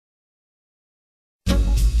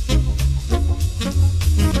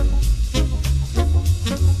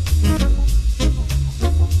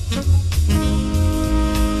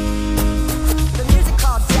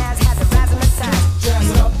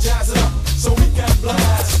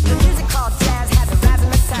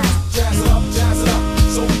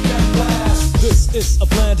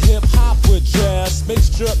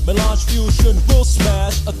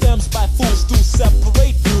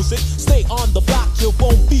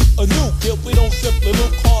a new kid. We don't simply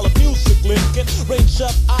look, call it music linking. Range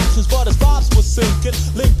up options, but his vibes were sinking.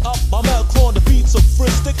 Linked up my Melcron, the beats are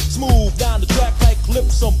fristic. Smooth down the track like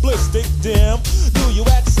lips on Blistic. Damn, do you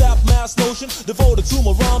accept mass notion? Devoted to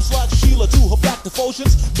my rhymes like Sheila to her black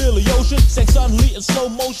devotions. Billy Ocean, sang suddenly in slow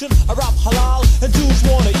motion. I rap halal and Jews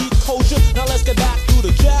wanna eat kosher. Now let's get back to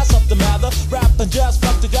the jazz of the matter. Rap and jazz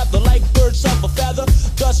flock together like birds of a feather.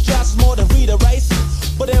 Dutch jazz is more than Rita Rice,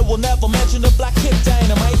 but it will never mention the black kid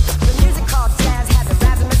Dynamite. The music called jazz has a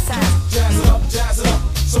razzmatazz. Jazz it up,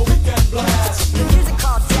 so we can blast. The music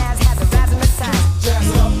called jazz has a razzmatazz. Jazz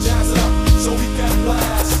it up, so we can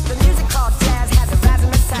blast. The music called jazz has a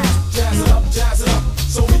razzmatazz. Jazz it up,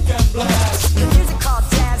 so we can blast. The music called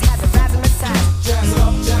jazz has a razzmatazz. Jazz it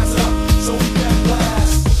up, so we can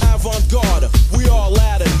blast. Avant-garde, we all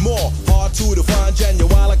add and more. Hard to define,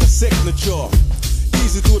 genuine like a signature.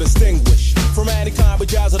 Easy to distinguish from any kind, we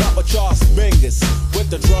jazz it up with Charles Mingus. With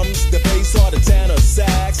the drums, the bass, or the tenor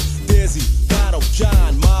sax. Dizzy, Donald,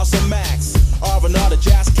 John, Miles, and Max are another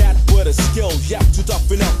jazz cat with a skill. Yep, too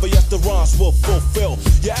tough enough for yes, the rhymes will fulfill.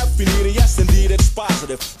 Yeah, if you need it, yes, indeed, it's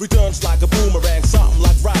positive. Returns like a boomerang, something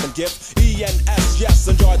like Robin Gift. ENS, yes,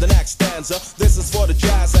 enjoy the next stanza. This is for the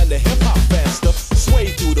jazz and the hip-hop fans to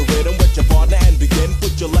sway to the rhythm with your partner and begin.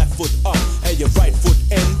 Put your left foot up and your right foot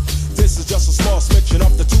in. This is just a small switching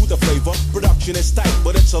up to the flavor. Production is tight,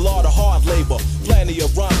 but it's a lot of hard labor. Plenty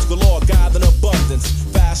of rhymes galore, God in abundance.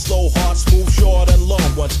 Fast, slow, hard, smooth, short, and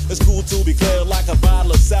long ones. It's cool to be clear like a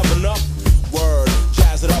bottle of 7-Up. Word,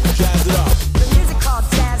 jazz it up, jazz it up. The music called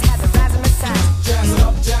jazz has a razzmatazz. Jazz it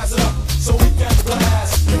up, so we can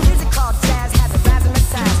blast. The music called jazz has a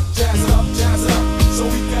razzmatazz. Jazz it up, so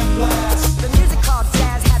we can blast. The music called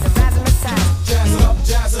jazz has a razzmatazz. Jazz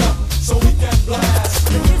it up, so we can blast.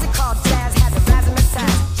 The music called jazz has a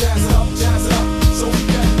razzmatazz. Jazz it up, so we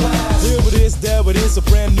can blast. Here it is, there it is, a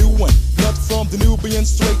brand new one. Not from the Nubian,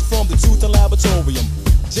 straight from the 2Ten Laboratorium.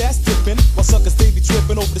 Jazz tipping, while suckers they be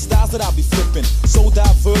tripping over the styles that I be flipping. So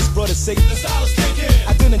diverse, brothers say the style is kicking.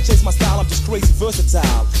 I didn't chase my style, I'm just crazy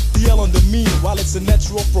versatile. The L on the mean, while it's a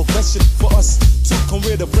natural progression for us to come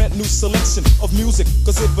with a brand new selection of music.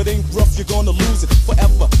 Cause if it ain't rough, you're gonna lose it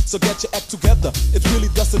forever. So get your act together, it really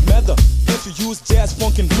doesn't matter if you use jazz,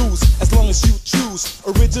 funk, and blues. As long as you choose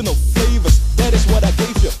original flavors, that is what I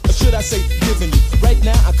gave you. Or should I say, giving you. Right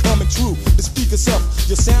now I'm coming through, the speakers up,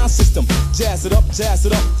 your sound system. Jazz it up,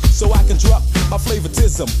 so I can drop my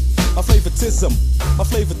flavoritism. My flavoritism, my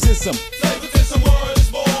flavoritism. Flavoritism word is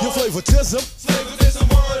born. Your flavoritism. Flavoritism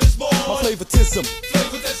word is born. My flavoritism.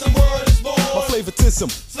 Flavoritism word is born. My flavoritism.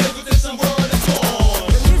 Flavoritism word is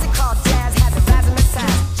born. The music called jazz has a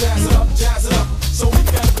razzmatazz. Jazz it up, so we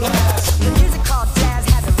can blast.